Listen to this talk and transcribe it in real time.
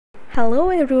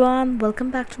Hello everyone, welcome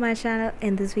back to my channel.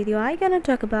 In this video I'm gonna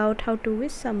talk about how to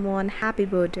wish someone happy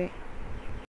birthday.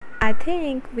 I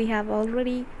think we have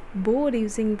already bored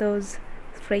using those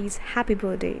phrase happy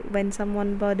birthday. When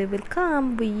someone birthday will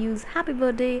come, we use happy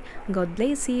birthday, God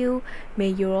bless you, may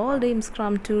your all dreams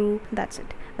come true, that's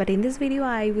it. But in this video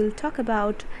I will talk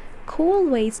about cool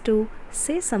ways to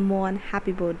say someone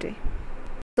happy birthday.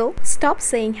 So stop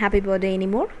saying happy birthday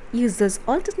anymore. Use those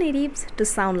alternatives to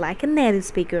sound like a native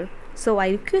speaker. So I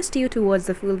request you to watch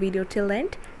the full video till the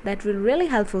end. That will really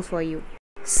helpful for you.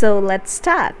 So let's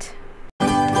start.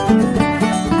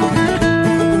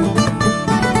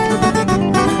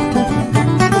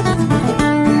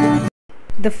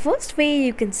 The first way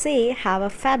you can say have a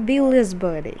fabulous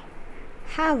birthday.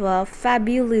 Have a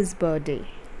fabulous birthday.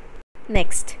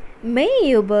 Next, may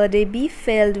your birthday be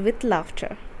filled with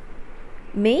laughter.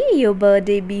 May your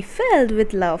birthday be filled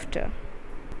with laughter.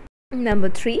 Number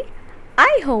 3,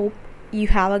 I hope you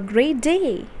have a great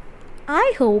day.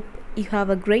 I hope you have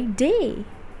a great day.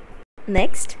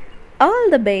 Next, all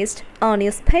the best on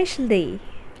your special day.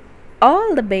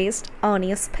 All the best on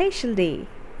your special day.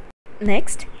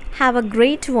 Next, have a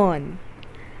great one.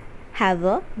 Have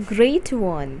a great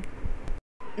one.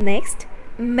 Next,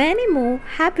 many more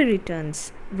happy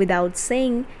returns. Without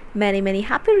saying many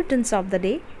happy returns of the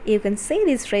day, you can say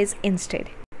this phrase instead.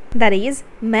 That is,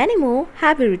 many more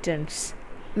happy returns.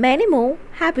 Many more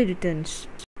happy returns.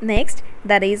 Next,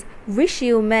 that is, wish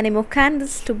you many more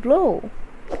candles to blow.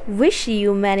 Wish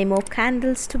you many more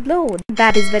candles to blow.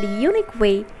 That is very unique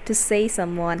way to say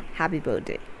someone happy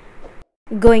birthday.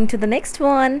 Going to the next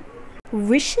one.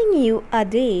 Wishing you a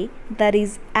day that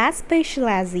is as special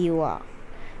as you are.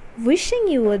 Wishing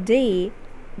you a day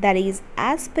that is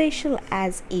as special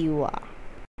as you are.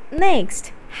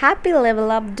 Next, happy level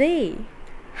up day.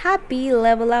 Happy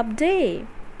level up day.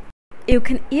 You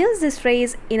can use this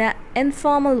phrase in an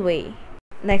informal way.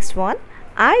 Next one,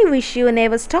 I wish you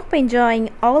never stop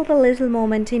enjoying all the little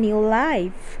moments in your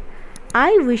life.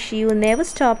 I wish you never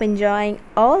stop enjoying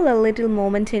all the little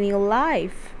moments in your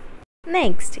life.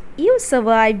 Next, you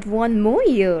survived one more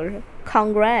year.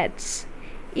 Congrats.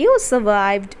 You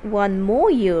survived one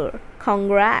more year.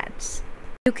 Congrats.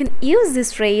 You can use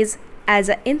this phrase as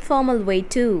an informal way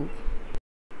too.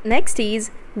 Next is,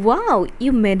 wow,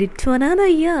 you made it to another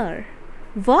year.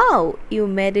 Wow, you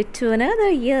made it to another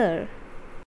year.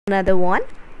 Another one,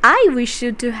 I wish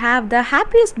you to have the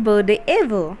happiest birthday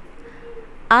ever.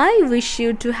 I wish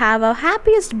you to have a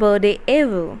happiest birthday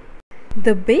ever.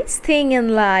 The best thing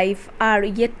in life are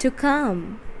yet to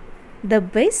come. The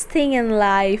best thing in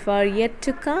life are yet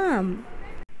to come.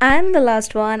 And the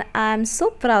last one, I am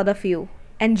so proud of you.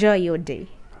 Enjoy your day.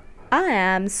 I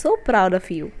am so proud of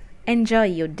you. Enjoy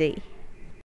your day.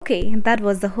 Okay, that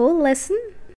was the whole lesson.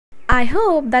 I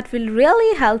hope that will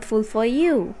really helpful for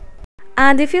you.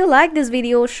 And if you like this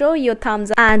video, show your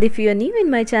thumbs up. And if you are new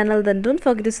in my channel, then don't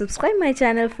forget to subscribe my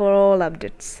channel for all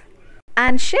updates.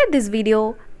 And share this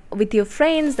video with your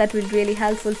friends. That will really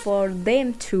helpful for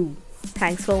them too.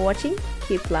 Thanks for watching.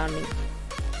 Keep learning.